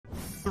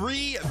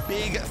3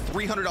 big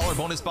 $300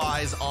 bonus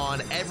buys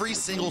on every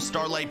single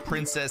Starlight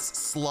Princess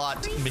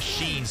slot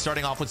machine,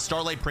 starting off with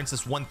Starlight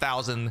Princess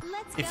 1000.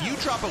 If you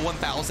drop a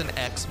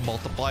 1000x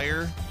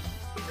multiplier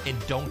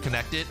and don't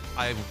connect it,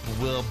 I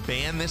will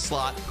ban this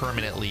slot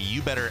permanently.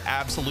 You better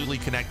absolutely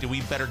connect it.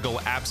 We better go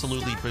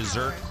absolutely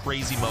berserk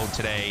crazy mode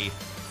today.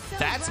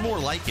 That's more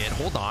like it.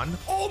 Hold on.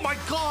 Oh my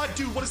god,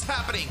 dude, what is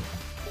happening?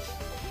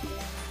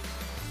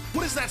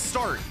 What is that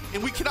start?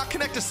 And we cannot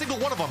connect a single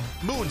one of them.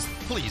 Moons,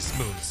 please,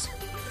 moons.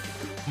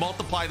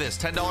 Multiply this.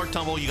 $10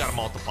 tumble, you gotta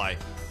multiply.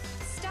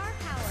 Star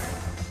power.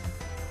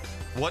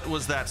 What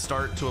was that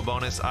start to a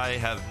bonus? I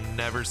have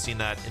never seen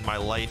that in my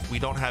life. We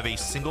don't have a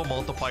single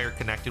multiplier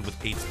connected with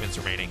 8 spins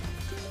remaining.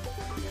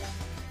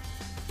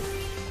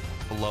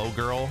 Hello,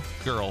 girl?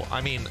 Girl,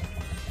 I mean,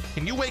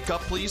 can you wake up,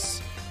 please?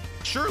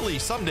 Surely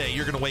someday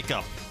you're gonna wake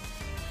up.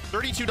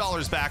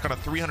 $32 back on a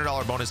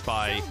 $300 bonus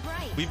buy.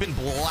 We've been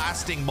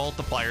blasting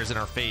multipliers in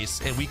our face,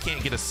 and we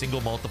can't get a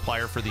single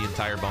multiplier for the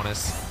entire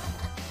bonus.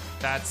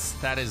 It's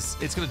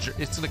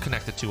gonna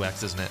connect to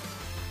 2x, isn't it?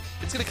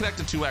 It's gonna connect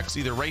to 2x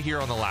either right here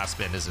on the last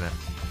spin, isn't it?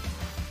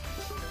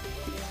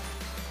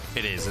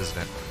 It is, isn't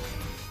it?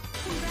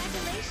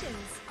 Congratulations.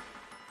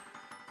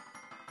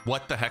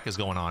 What the heck is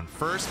going on?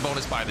 First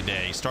bonus buy of the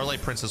day,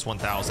 Starlight Princess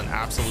 1000,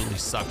 absolutely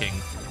sucking.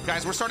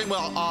 Guys, we're starting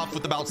well off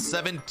with about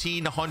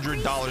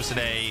 $1,700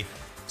 today.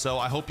 So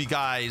I hope you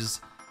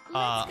guys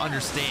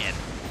understand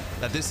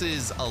that this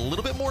is a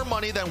little bit more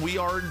money than we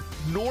are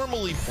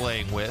normally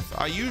playing with.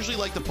 I usually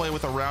like to play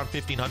with around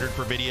 $1,500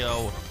 per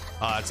video.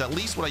 It's at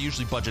least what I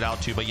usually budget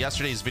out to, but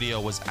yesterday's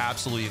video was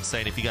absolutely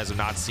insane. If you guys have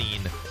not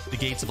seen the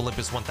Gates of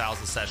Olympus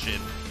 1000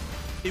 session,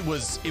 it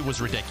was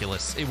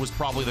ridiculous. It was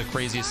probably the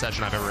craziest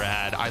session I've ever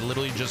had. I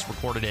literally just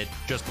recorded it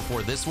just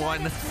before this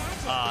one,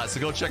 so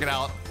go check it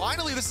out.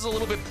 Finally, this is a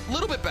little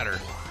bit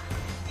better.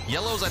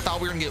 Yellows, I thought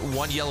we were gonna get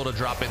 1 yellow to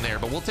drop in there,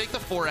 but we'll take the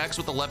 4x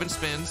with 11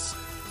 spins.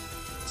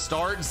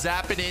 Start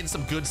zapping in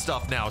some good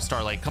stuff now,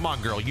 Starlight. Come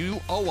on, girl.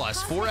 You owe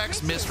us.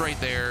 4x missed right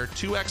there.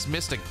 2x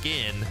missed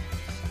again.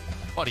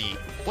 Buddy,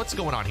 what's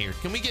going on here?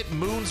 Can we get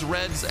moons,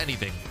 reds,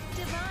 anything?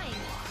 Divine.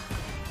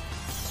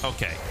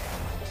 Okay.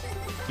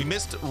 We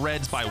missed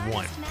reds by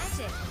 1.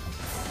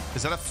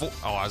 Is that a full?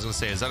 Oh, I was going to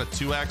say, is that a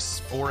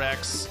 2x,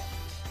 4x?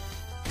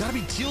 Gotta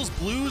be teals,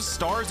 blues,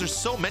 stars. There's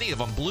so many of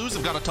them. Blues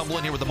have got to tumble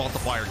in here with the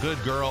multiplier.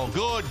 Good girl.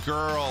 Good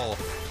girl.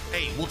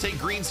 Hey, we'll take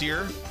greens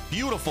here.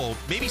 Beautiful.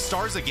 Maybe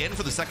stars again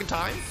for the second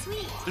time.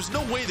 There's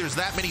no way there's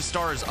that many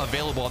stars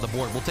available on the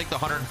board. We'll take the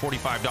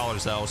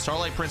 $145 though.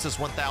 Starlight Princess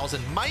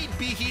 1000 might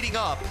be heating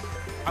up.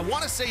 I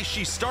want to say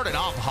she started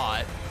off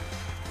hot,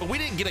 but we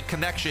didn't get a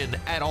connection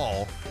at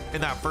all in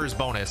that first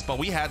bonus, but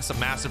we had some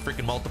massive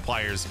freaking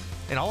multipliers.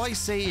 And all I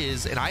say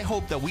is, and I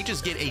hope that we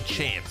just get a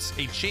chance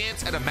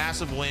at a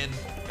massive win,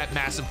 at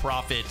massive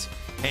profit,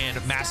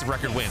 and massive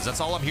record wins. That's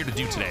all I'm here to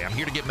do today. I'm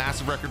here to get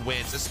massive record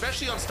wins,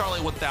 especially on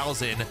Starlight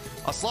 1000,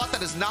 a slot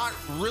that has not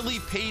really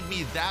paid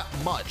me that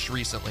much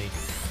recently.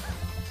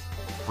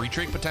 Free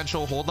trade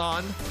potential. Hold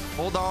on.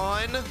 Hold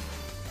on.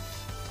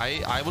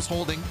 I was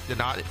holding. Did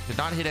not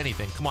hit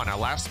anything. Come on now.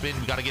 Last spin.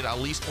 We got to get at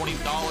least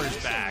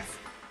 $20 back.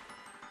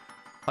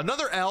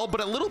 Another L,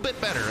 but a little bit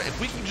better. If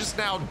we can just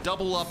now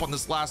double up on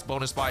this last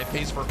bonus buy, it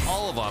pays for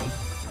all of them,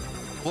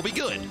 we'll be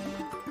good.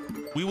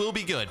 We will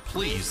be good.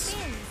 Please.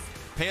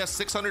 Pay us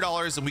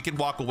 $600 and we can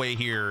walk away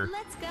here.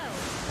 Let's go.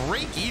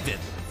 Break even.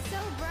 So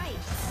bright.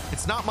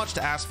 It's not much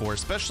to ask for,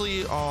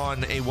 especially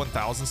on a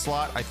 1000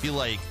 slot. I feel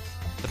like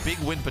the big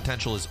win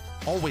potential is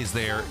always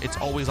there. It's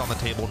always on the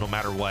table no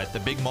matter what. The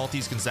big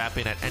multis can zap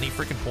in at any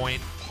freaking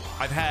point.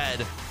 I've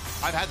had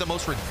the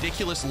most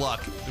ridiculous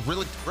luck,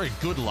 really very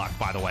good luck,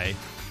 by the way,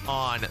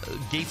 on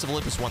Gates of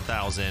Olympus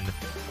 1000.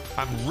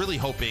 I'm really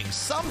hoping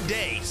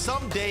someday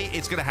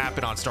it's gonna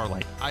happen on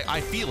Starlight. I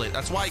feel it.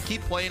 That's why I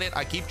keep playing it.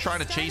 I keep trying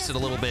to chase it a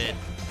little bit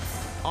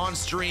on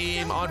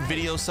stream, on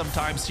videos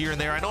sometimes here and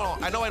there. I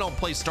know I don't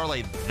play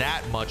Starlight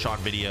that much on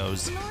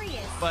videos,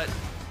 but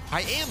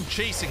I am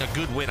chasing a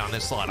good win on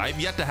this slot. I've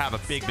yet to have a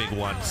big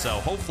one, so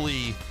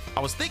hopefully,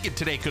 I was thinking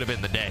today could have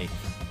been the day.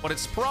 But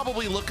it's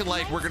probably looking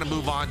like we're going to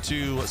move on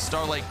to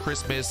Starlight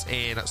Christmas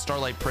and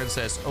Starlight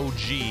Princess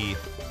OG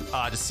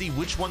to see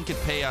which one can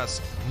pay us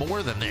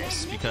more than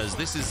this, because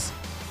this is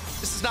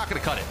not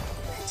going to cut it.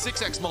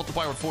 6x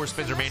multiplier with 4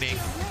 spins remaining.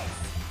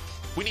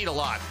 We need a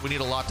lot. We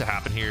need a lot to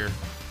happen here.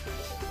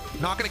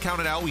 Not going to count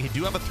it out. We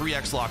do have a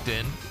 3x locked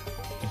in.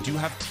 We do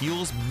have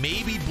teals,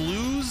 maybe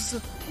blues.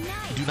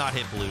 We do not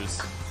hit blues.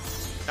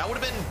 That would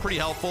have been pretty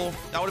helpful.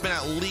 That would have been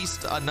at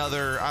least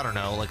another, I don't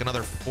know, like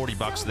another 40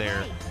 bucks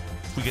there.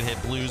 We could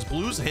hit blues.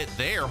 Blues hit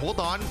there. Hold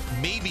on.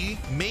 Maybe.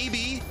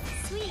 Sweet.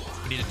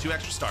 We needed 2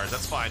 extra stars.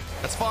 That's fine.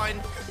 That's fine.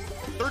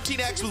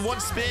 13x with 1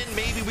 spin.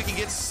 Maybe we can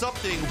get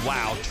something.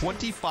 Wow.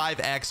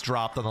 25x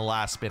dropped on the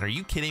last spin. Are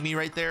you kidding me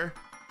right there?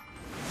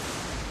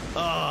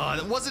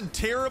 It wasn't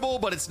terrible,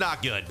 but it's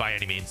not good by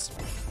any means.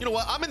 You know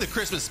what? I'm in the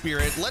Christmas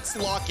spirit. Let's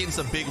lock in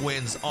some big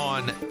wins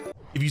on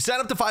If you sign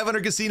up to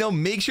 500 Casino,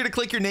 make sure to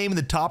click your name in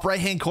the top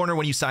right-hand corner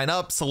when you sign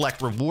up,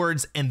 select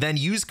rewards, and then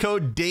use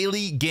code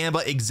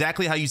DAILYGAMBA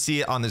exactly how you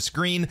see it on the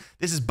screen.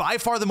 This is by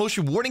far the most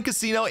rewarding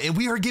casino, and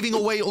we are giving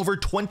away over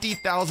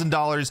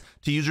 $20,000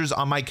 to users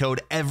on my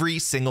code every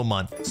single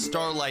month.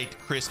 Starlight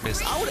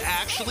Christmas. I would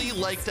actually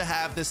like to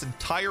have this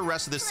entire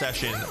rest of this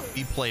session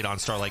be played on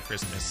Starlight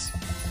Christmas,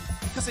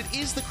 because it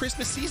is the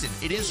Christmas season.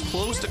 It is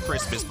close to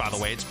Christmas, by the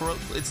way.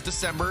 It's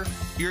December.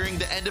 You're in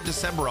the end of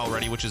December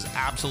already, which is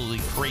absolutely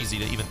crazy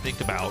to even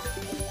think about.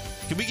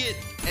 Can we get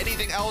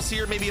anything else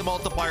here? Maybe a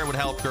multiplier would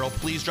help, girl.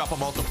 Please drop a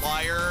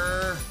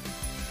multiplier.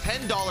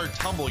 $10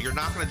 tumble. You're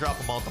not going to drop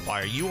a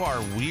multiplier. You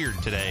are weird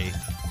today.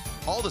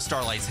 All the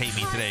Starlights hate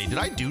me today. Did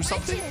I do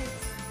something?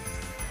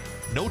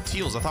 No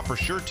teals. I thought for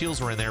sure teals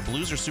were in there.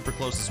 Blues are super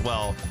close as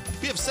well.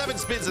 We have 7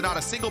 spins and not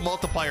a single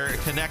multiplier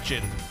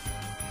connection.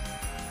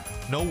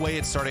 No way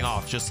it's starting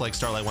off just like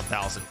Starlight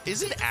 1000.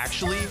 Is it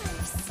actually?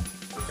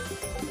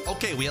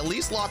 Okay, we at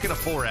least lock in a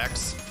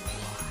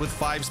 4X with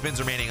 5 spins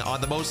remaining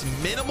on the most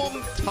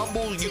minimum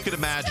tumble you could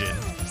imagine.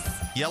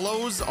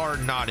 Yellows are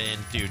not in.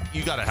 Dude,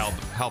 you gotta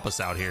help us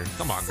out here.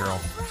 Come on, girl.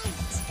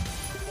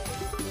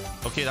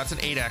 Okay, that's an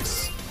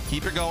 8X.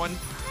 Keep it going.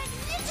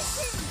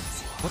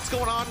 What's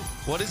going on?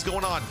 What is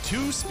going on?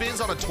 2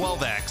 spins on a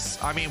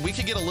 12X. I mean, we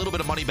could get a little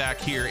bit of money back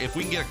here. If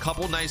we can get a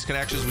couple nice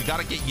connections, we got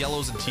to get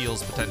yellows and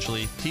teals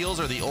potentially. Teals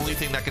are the only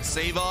thing that could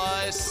save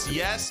us.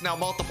 Yes, now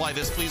multiply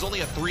this, please.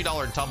 Only a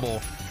 $3 tumble.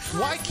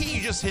 Why can't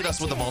you just hit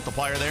us with a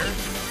multiplier there?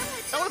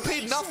 That would have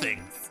paid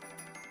nothing.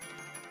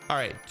 All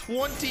right,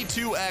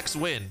 22X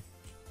win.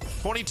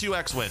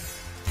 22X win.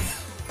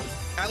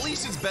 At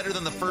least it's better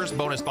than the first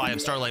bonus buy of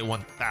Starlight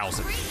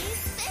 1000.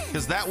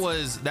 Because that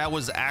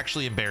was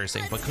actually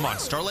embarrassing. But come on,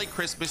 Starlight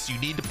Christmas, you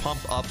need to pump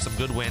up some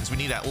good wins. We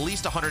need at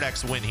least a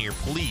 100X win here,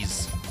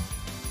 please.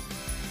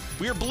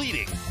 We are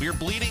bleeding. We are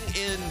bleeding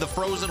in the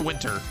frozen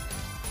winter.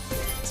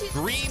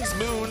 Greens,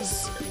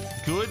 moons,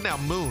 good. Now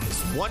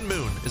moons. 1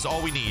 moon is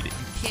all we need. You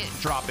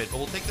can't drop it, but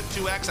we'll take the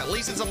 2X. At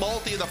least it's a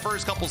multi in the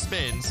first couple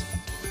spins.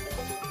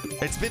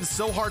 It's been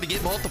so hard to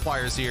get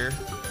multipliers here.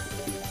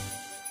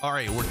 All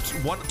right, we're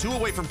 2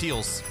 away from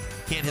teals.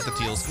 Can't hit the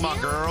teals. Come on,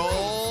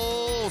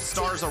 girl.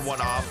 Stars are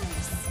 1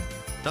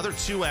 off. Another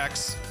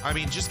 2X. I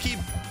mean, just keep...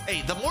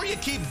 Hey, the more you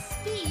keep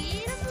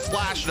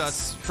flashing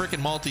us freaking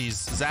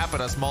multis,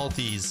 zapping us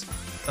multis,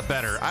 the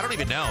better. I don't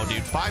even know,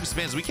 dude. 5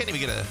 spins. We can't even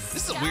get a...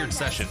 This is a weird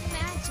session.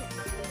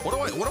 What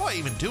do I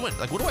even do?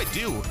 Like, what do I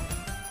do?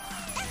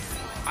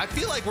 I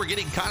feel like we're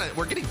getting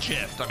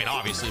gypped. I mean,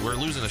 obviously, we're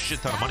losing a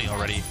shit ton of money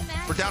already.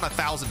 We're down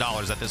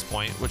 $1,000 at this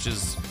point, which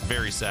is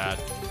very sad.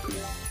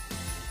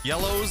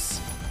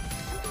 Yellows.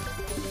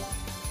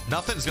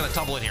 Nothing's gonna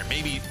tumble in here.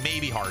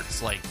 Maybe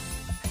hearts. Like,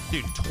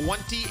 dude,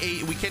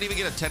 28. We can't even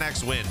get a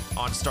 10X win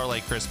on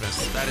Starlight Christmas.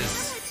 That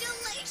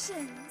is.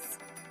 Congratulations.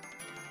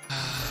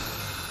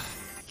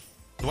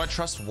 Do I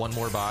trust one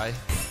more buy?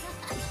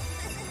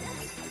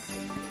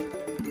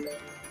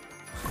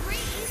 3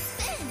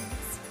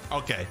 spins.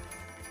 Okay.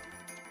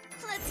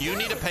 Let's You go.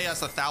 need to pay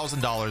us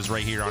 $1,000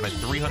 right here on a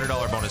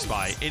 $300 bonus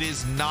buy. It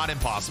is not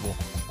impossible.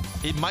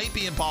 It might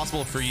be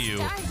impossible for you.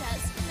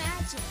 Stardust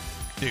magic.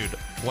 Dude,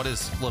 what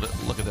is... Look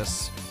at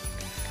this.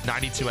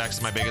 92X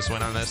is my biggest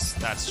win on this.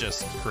 That's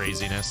just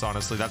craziness,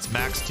 honestly. That's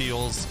max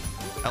teals.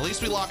 At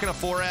least we lock in a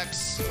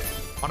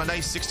 4X on a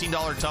nice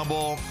 $16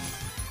 tumble.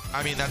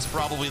 I mean, that's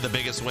probably the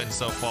biggest win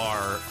so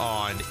far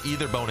on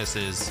either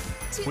bonuses,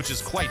 which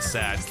is quite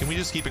sad. Can we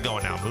just keep it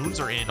going now? Moons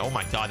are in. Oh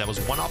my god, that was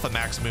 1 off of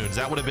max moons.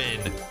 That would have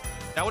been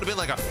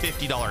like a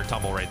 $50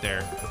 tumble right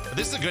there. But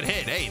this is a good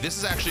hit. Hey, this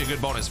is actually a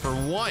good bonus. For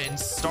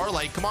once,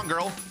 Starlight, come on,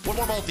 girl. 1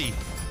 more multi.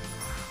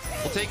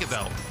 We'll take it,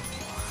 though.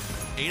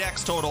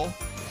 8X total.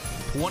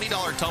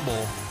 $20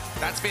 tumble.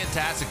 That's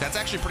fantastic. That's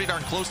actually pretty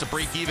darn close to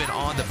break even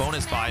on the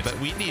bonus buy, but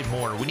we need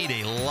more. We need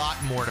a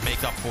lot more to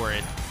make up for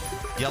it.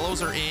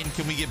 Yellows are in.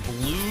 Can we get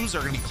blues?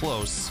 Are going to be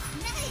close.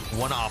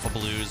 1 off of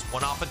blues.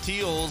 1 off of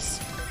teals.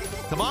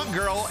 Come on,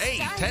 girl. Hey,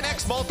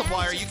 10X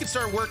multiplier. You can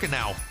start working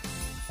now.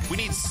 We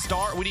need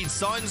we need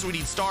suns, we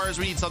need stars,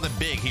 we need something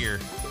big here.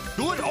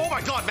 Good. Oh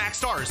my god, max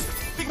stars.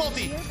 Big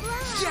multi.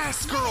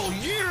 Yes, girl.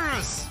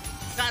 Yes.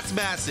 That's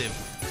massive.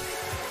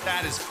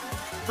 That is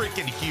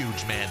freaking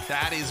huge, man.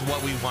 That is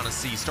what we want to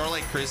see.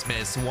 Starlight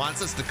Christmas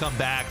wants us to come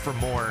back for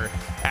more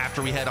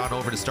after we head on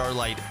over to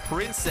Starlight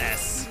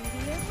Princess.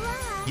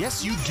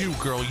 Yes, you do,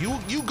 girl.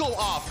 You go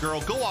off,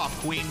 girl. Go off,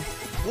 queen.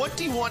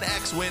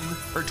 21X win,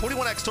 or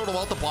 21X total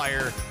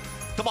multiplier.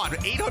 Come on,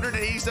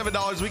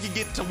 $887. We can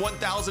get to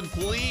 1,000,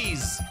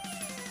 please.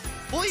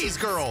 Please,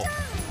 girl.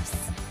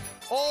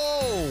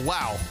 Oh,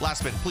 wow. Last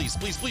spin, please,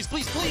 please, please,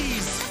 please,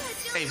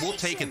 please. Hey, we'll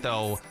take it,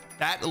 though.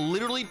 That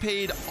literally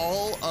paid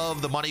all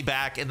of the money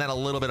back and then a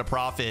little bit of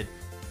profit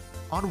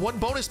on 1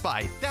 bonus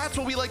buy. That's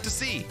what we like to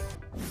see.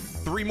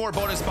 3 more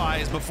bonus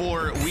buys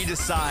before we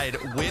decide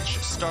which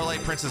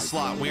Starlight Princess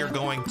slot we are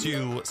going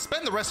to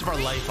spend the rest of our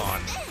life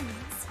on.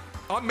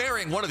 I'm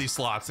marrying one of these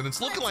slots, and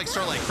it's looking like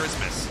Starlight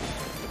Christmas.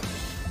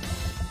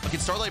 Can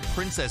Starlight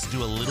Princess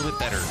do a little bit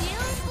better?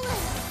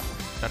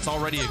 That's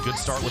already a good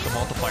start with the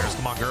multipliers.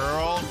 Come on,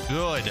 girl.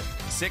 Good.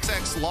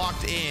 6x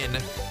locked in.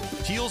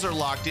 Teals are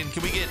locked in.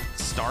 Can we get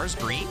stars,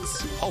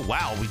 greens? Oh,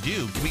 wow, we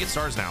do. Can we get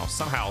stars now?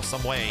 Somehow,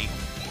 some way.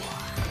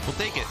 We'll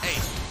take it.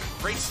 Hey,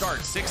 great start.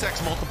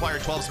 6x multiplier,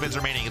 12 spins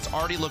remaining. It's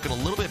already looking a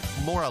little bit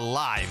more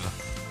alive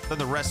than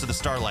the rest of the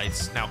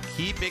Starlights. Now,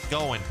 keep it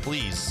going,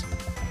 please.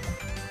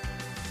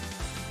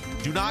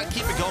 Do not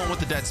keep it going with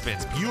the dead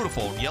spins.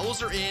 Beautiful.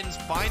 Yellows are in.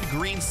 Find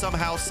green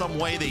somehow, some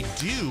way. They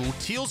do.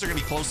 Teals are going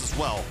to be close as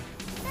well.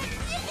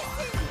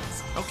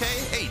 Okay.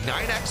 Hey,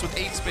 9x with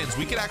 8 spins.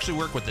 We could actually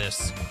work with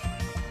this.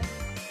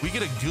 We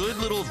get a good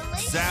little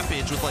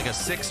zappage with like a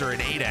 6 or an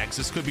 8x.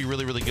 This could be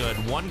really, really good.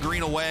 1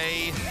 green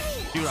away.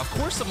 Dude, of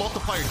course the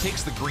multiplier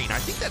takes the green. I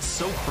think that's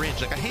so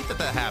cringe. Like, I hate that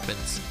that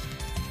happens.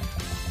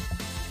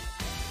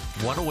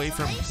 1 away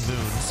from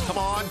moons. Come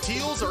on,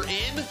 teals are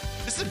in.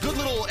 This is a good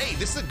little, hey,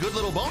 this is a good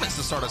little bonus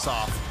to start us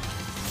off.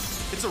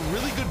 It's a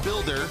really good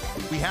builder.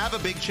 We have a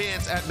big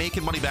chance at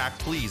making money back,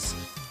 please.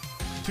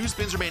 2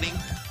 spins remaining.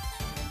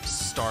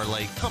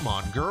 Starlight, come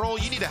on, girl.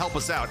 You need to help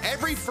us out.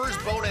 Every first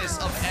bonus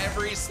of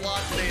every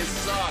slot today has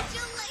sucked.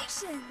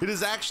 It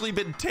has actually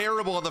been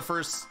terrible on the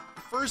first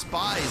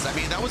buys. I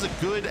mean, that was a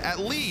good, at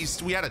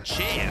least we had a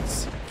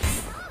chance.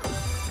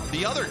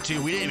 The other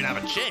 2, we didn't even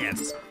have a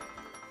chance.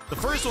 The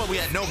first one, we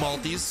had no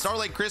multis.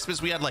 Starlight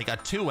Christmas, we had like a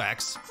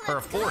 2x or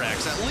a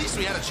 4x. At least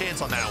we had a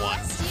chance on that one.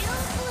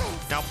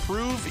 Now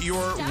prove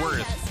your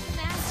worth.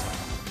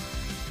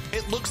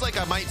 It looks like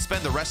I might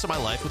spend the rest of my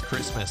life with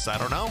Christmas. I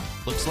don't know.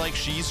 Looks like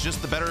she's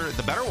just the better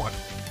one.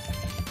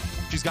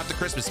 She's got the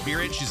Christmas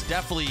spirit. She's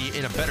definitely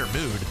in a better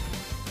mood.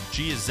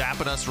 She is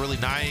zapping us really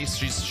nice.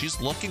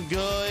 She's looking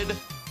good.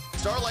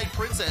 Starlight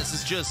Princess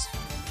is just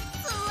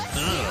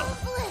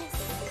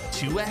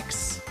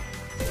 2x.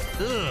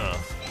 Ugh.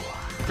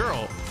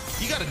 Girl,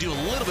 you got to do a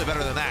little bit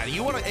better than that.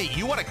 You want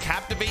to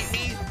captivate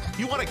me?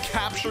 You want to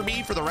capture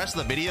me for the rest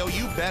of the video?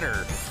 You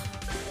better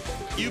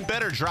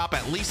drop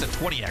at least a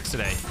 20x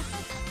today.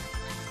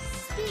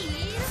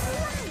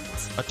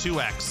 A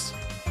 2x.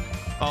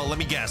 Oh, let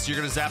me guess. You're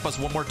going to zap us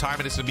one more time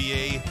and it's going to be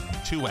a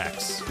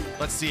 2x.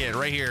 Let's see it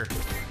right here.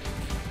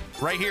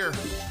 Right here.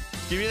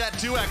 Give me that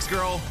 2x,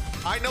 girl.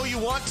 I know you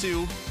want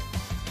to.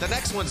 The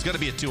next one's going to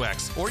be a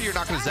 2x. Or you're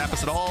not going to zap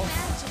us at all.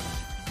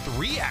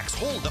 3x.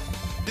 Hold up.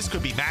 This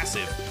could be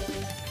massive.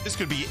 This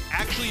could be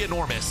actually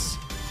enormous.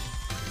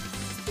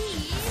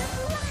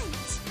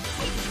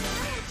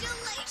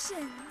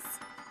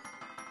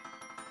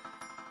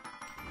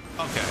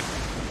 Okay.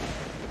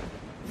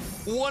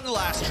 One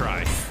last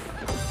try.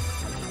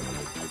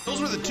 Those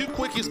were the 2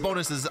 quickest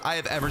bonuses I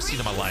have ever seen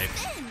in my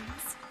life.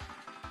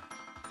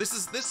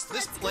 This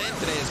plan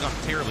today has gone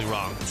terribly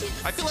wrong.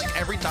 I feel like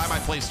every time I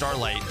play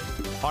Starlight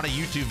on a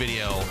YouTube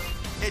video,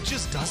 it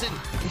just doesn't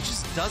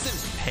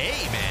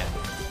pay, man.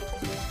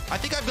 I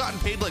think I've gotten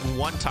paid like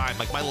 1 time.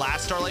 Like my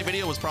last Starlight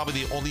video was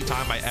probably the only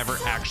time I ever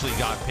actually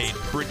got paid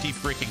pretty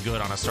freaking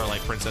good on a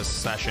Starlight Princess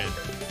session.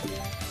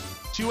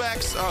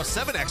 2x,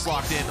 7x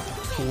locked in,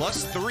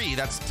 plus 3.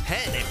 That's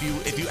 10.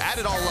 If you add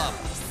it all up,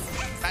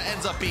 that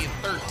ends up being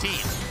 13.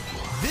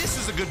 This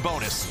is a good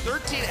bonus.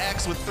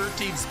 13x with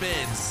 13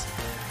 spins.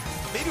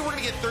 Maybe we're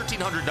gonna get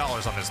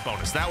 $1,300 on this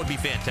bonus. That would be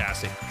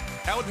fantastic.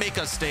 That would make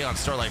us stay on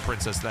Starlight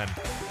Princess then.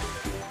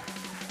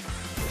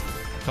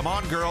 Come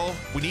on, girl.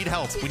 We need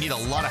help. We need a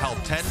lot of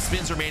help. 10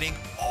 spins remaining.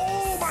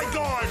 Oh my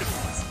God.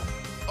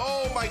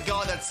 Oh my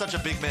God, that's such a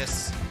big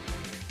miss.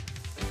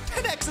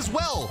 10x as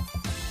well.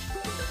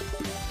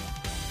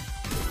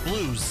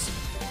 Blues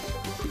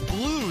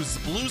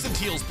and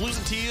teals.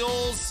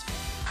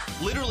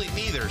 Literally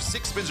neither.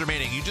 6 spins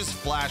remaining. You just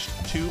flashed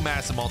 2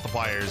 massive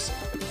multipliers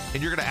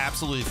and you're gonna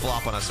absolutely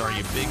flop on us, are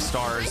you? Big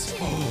stars.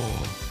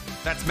 Oh,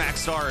 that's max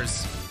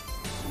stars.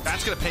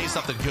 That's gonna pay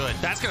something good.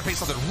 That's gonna pay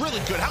something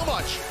really good. How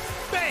much?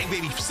 Bang,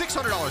 baby.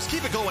 $600.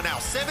 Keep it going now.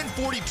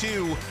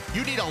 742.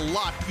 You need a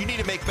lot. You need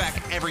to make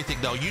back everything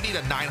though. You need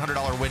a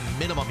 $900 win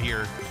minimum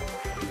here.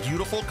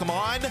 Beautiful. Come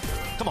on.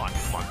 Come on,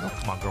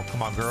 girl.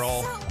 Come on,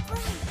 girl.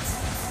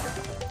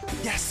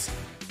 Yes.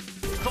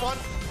 Come on.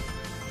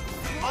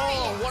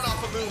 Oh, 1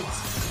 off of moons.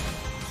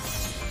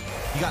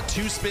 You got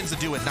 2 spins to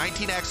do it.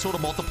 19x total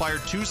multiplier.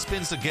 2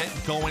 spins to get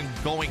going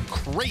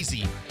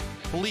crazy.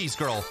 Please,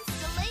 girl.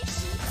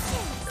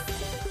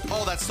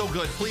 Oh, that's so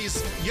good.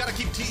 Please, you gotta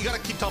keep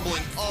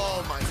tumbling.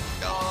 Oh my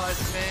God,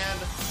 man.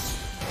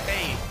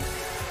 Hey,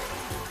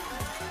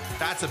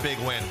 that's a big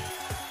win.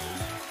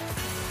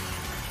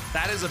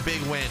 That is a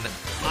big win.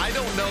 I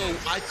don't know.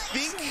 I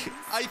think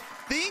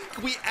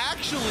we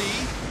actually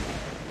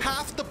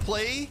have to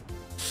play.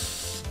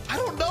 I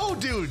don't know,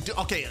 dude.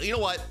 Okay, you know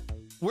what?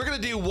 We're gonna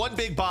do one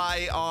big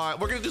buy on.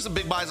 We're gonna do some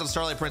big buys on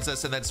Starlight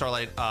Princess and then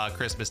Starlight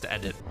Christmas to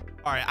end it.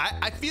 All right,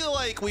 I feel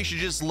like we should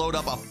just load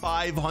up a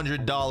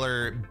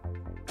 $500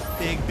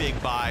 big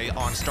buy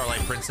on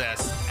Starlight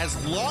Princess. As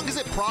long as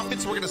it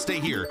profits, we're gonna stay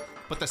here.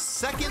 But the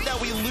second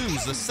that we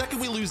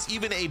lose,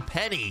 even a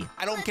penny,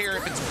 I don't care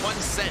if it's 1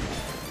 cent,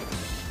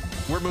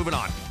 we're moving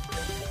on.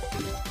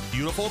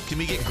 Beautiful. Can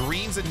we get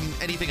greens and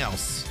anything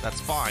else?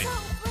 That's fine.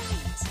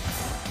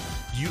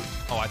 You.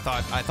 Oh, I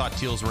thought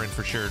teals were in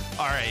for sure.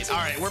 All right.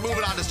 We're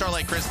moving on to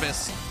Starlight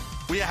Christmas.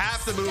 We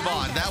have to move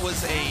on. That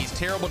was a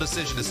terrible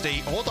decision to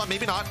stay. Hold on,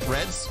 maybe not.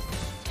 Reds.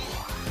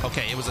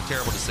 Okay, it was a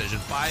terrible decision.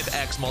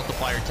 5x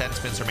multiplier, 10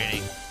 spins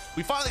remaining.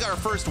 We finally got our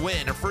first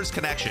win, our first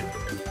connection.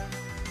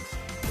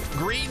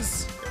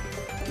 Greens,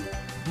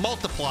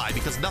 multiply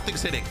because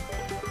nothing's hitting.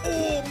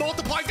 Oh,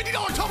 multiply,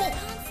 $50 tumble.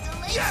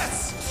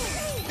 Yes!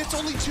 It's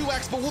only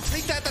 2x, but we'll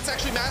take that. That's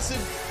actually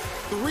massive.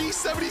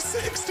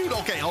 376, dude.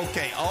 Okay.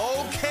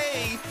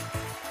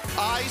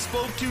 I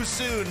spoke too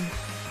soon.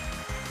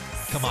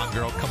 Come on,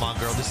 girl.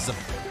 This is a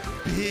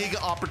big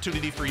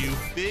opportunity for you.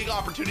 Big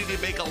opportunity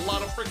to make a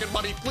lot of freaking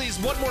money. Please,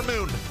 one more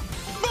moon.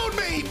 Moon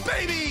me,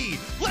 baby.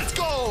 Let's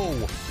go.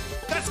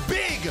 That's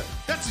big.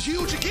 That's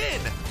huge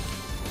again.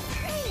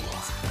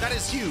 That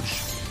is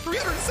huge.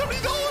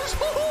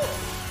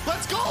 $370.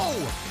 Let's go.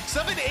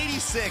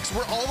 786.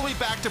 We're all the way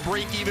back to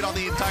break even on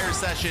the entire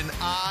session.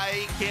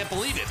 I can't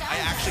believe it. I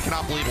actually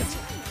cannot believe it.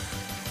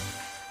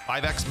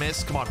 5x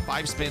miss. Come on,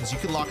 5 spins. You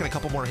can lock in a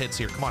couple more hits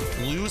here. Come on,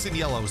 blues and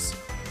yellows.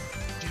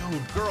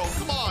 Dude, girl,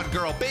 come on,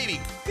 girl,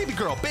 baby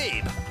girl,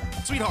 babe,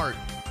 sweetheart.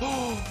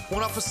 Oh,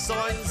 one off of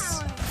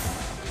Suns.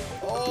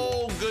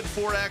 Oh, good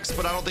 4x,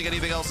 but I don't think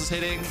anything else is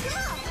hitting.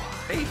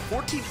 Hey,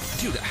 14,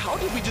 dude, how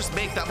did we just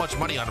make that much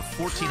money on a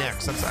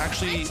 14x? That's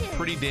actually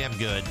pretty damn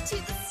good.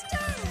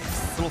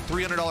 Little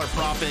 $300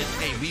 profit.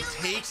 Hey,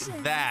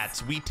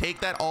 we take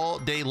that all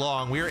day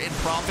long. We are in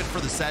profit for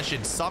the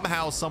session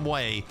somehow, some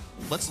way.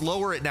 Let's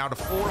lower it now to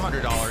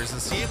 $400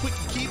 and see if we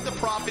can keep the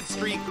profit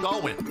streak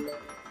going.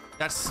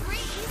 That's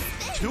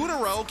 2 in a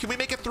row. Can we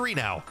make it 3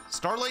 now?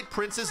 Starlight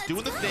Princess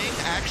doing the thing,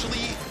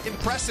 actually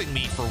impressing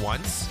me for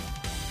once.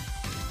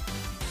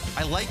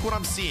 I like what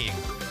I'm seeing.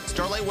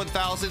 Starlight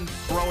 1000,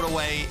 throw it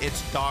away.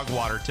 It's dog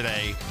water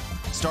today.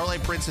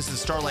 Starlight Princess and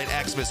Starlight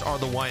Xmas are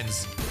the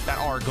ones that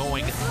are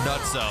going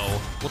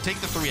nutso. We'll take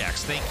the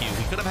 3x. Thank you.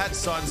 We could have had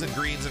suns and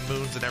greens and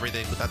moons and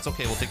everything, but that's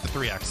okay. We'll take the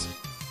 3x.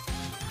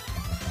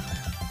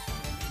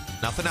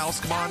 Nothing else.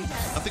 Come on.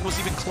 Nothing was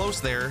even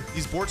close there.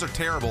 These boards are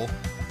terrible.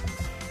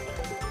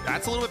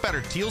 That's a little bit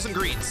better. Teals and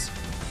greens.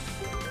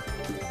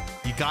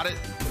 You got it.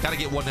 Got to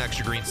get one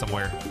extra green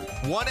somewhere.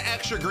 One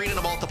extra green in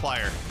a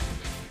multiplier.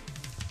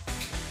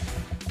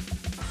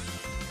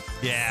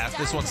 Yeah,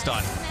 this one's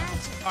done.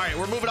 All right,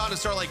 we're moving on to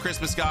Starlight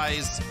Christmas,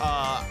 guys.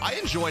 I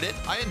enjoyed it.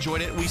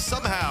 We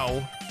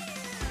somehow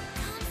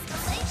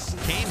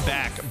came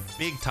back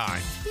big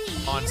time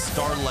on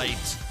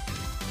Starlight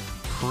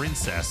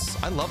Princess.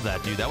 I love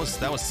that, dude. That was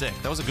sick.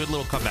 That was a good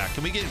little comeback.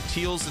 Can we get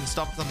teals and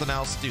something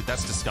else? Dude,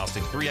 that's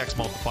disgusting. 3x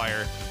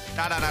multiplier.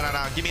 No.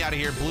 Get me out of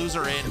here. Blues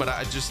are in, but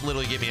I just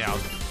literally get me out.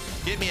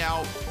 Get me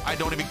out. I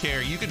don't even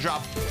care. You can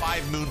drop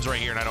 5 moons right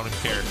here and I don't even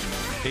care.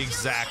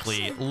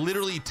 Exactly.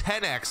 Literally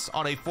 10x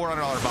on a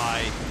 $400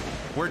 buy.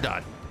 We're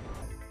done.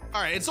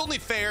 All right, it's only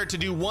fair to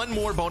do one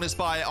more bonus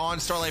buy on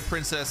Starlight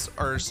Princess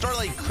or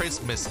Starlight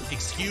Christmas.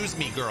 Excuse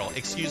me, girl.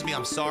 Excuse me.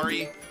 I'm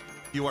sorry.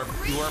 You are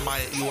my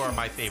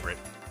favorite.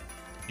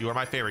 You are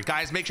my favorite.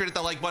 Guys, make sure to hit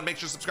that like button. Make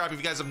sure to subscribe if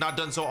you guys have not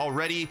done so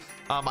already.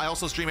 I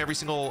also stream every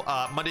single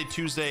Monday,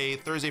 Tuesday,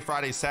 Thursday,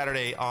 Friday,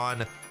 Saturday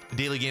on the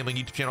Daily Gambling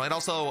YouTube channel and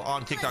also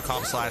on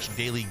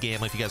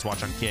kick.com/dailygambling if you guys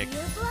watch on Kick.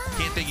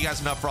 Can't thank you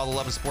guys enough for all the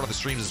love and support on the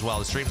streams as well.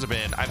 The streams have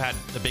been, I've had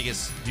the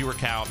biggest viewer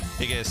count,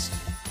 biggest,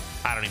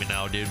 I don't even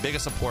know, dude,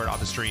 biggest support on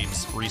the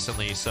streams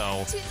recently.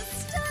 So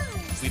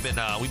we've been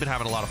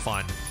having a lot of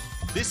fun.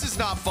 This is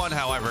not fun,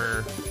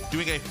 however,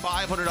 doing a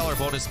 $500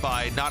 bonus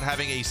buy, not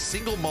having a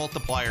single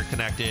multiplier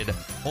connected,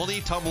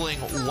 only tumbling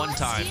one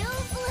time.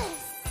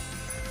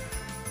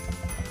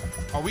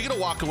 Are we gonna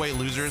walk away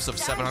losers of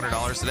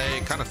 $700 today?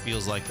 It kind of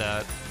feels like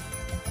that.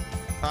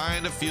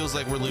 Kind of feels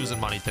like we're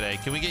losing money today.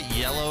 Can we get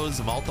yellows,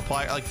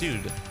 multiplier? Like,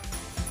 dude.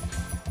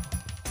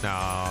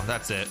 No,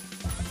 that's it.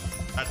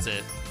 That's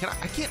it.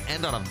 I can't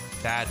end on a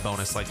bad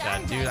bonus like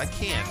that, dude. I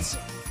can't.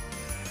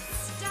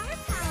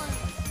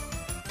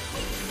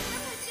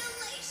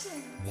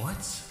 What?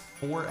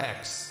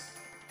 4x,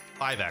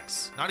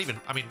 5x, not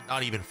even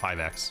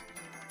 5x.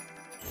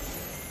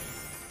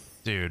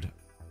 Dude,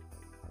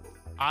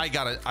 I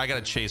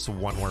gotta chase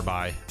one more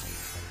buy.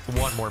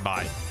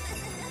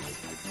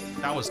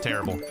 That was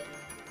terrible.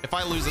 If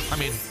I lose it, I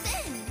mean,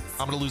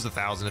 I'm gonna lose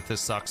 1,000 if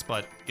this sucks,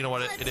 but you know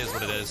what? It is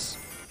what it is.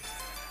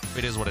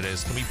 It is what it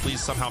is. Can we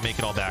please somehow make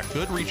it all back?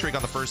 Good retrig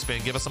on the first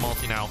spin. Give us a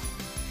multi now.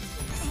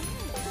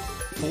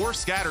 4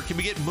 scatter. Can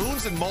we get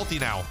moons and multi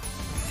now?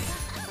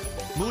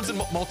 Moons and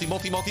multi,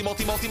 please,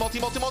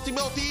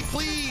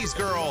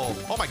 girl.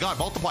 Oh my God,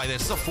 multiply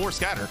this. This is a 4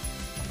 scatter.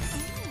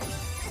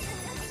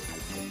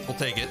 We'll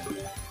take it.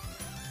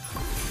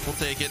 We'll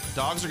take it.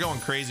 Dogs are going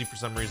crazy for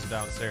some reason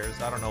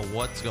downstairs. I don't know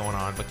what's going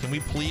on, but can we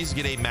please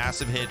get a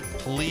massive hit?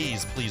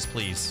 Please, please,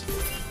 please.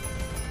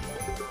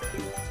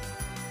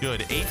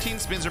 Good. 18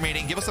 spins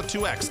remaining. Give us a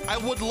 2x. I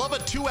would love a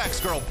 2x,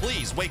 girl.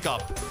 Please, wake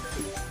up.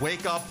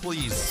 Wake up,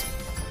 please.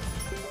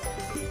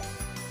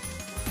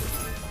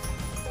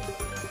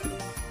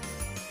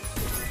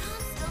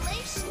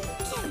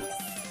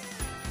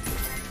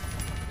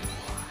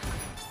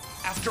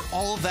 After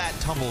all of that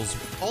tumbles,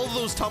 all of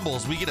those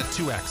tumbles, we get a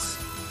 2x.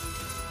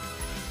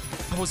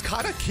 I was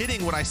kind of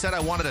kidding when I said I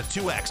wanted a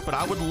 2x, but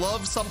I would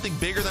love something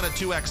bigger than a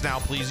 2x now,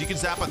 please. You can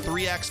zap a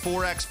 3x,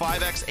 4x,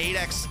 5x,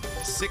 8x,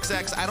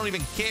 6x. I don't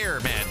even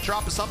care, man.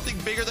 Drop something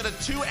bigger than a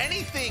 2,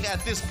 anything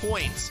at this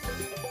point.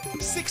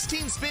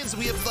 16 spins,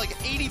 we have like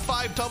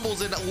 85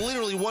 tumbles and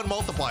literally 1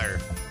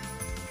 multiplier.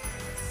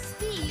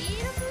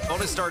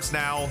 Bonus starts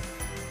now.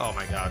 Oh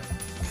my god.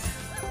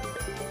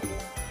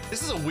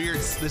 This is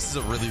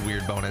a really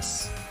weird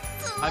bonus.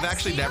 I've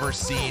actually never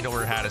seen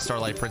or had a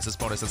Starlight Princess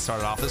bonus that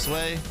started off this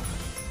way.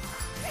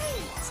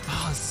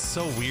 Oh, it's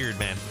so weird,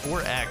 man.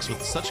 4x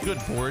with such good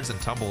boards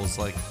and tumbles.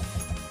 Like,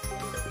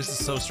 this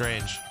is so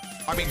strange.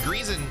 I mean,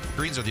 greens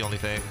are the only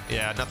thing.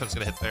 Yeah, nothing's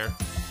gonna hit there.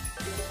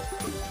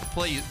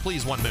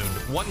 Please, 1 moon.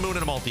 1 moon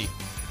and a multi.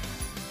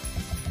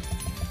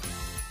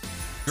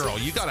 Girl,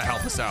 you gotta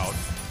help us out.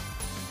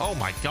 Oh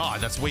my god,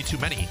 that's way too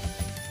many.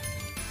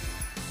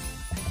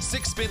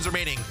 6 spins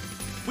remaining.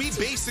 We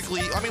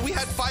basically, I mean, we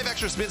had 5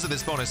 extra spins of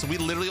this bonus, and we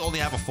literally only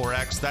have a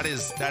 4x. That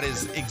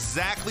is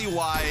exactly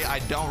why I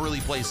don't really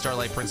play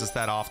Starlight Princess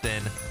that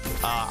often.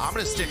 I'm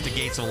gonna stick to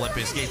Gates of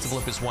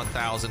Olympus,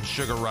 1000,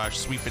 Sugar Rush,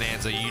 Sweet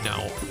Bonanza, you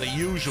know, the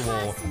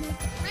usual.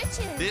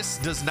 This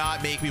does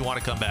not make me want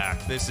to come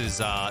back. This is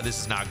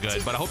not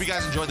good. But I hope you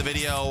guys enjoyed the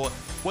video.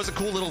 Was a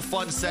cool little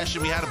fun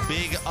session. We had a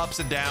big ups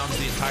and downs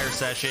the entire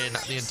session,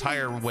 the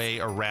entire way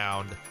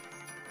around.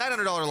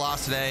 $900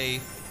 loss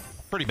today.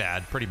 Pretty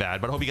bad,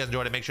 but I hope you guys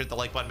enjoyed it. Make sure to hit the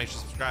like button, make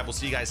sure to subscribe. We'll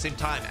see you guys same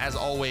time as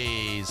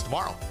always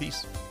tomorrow.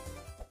 Peace.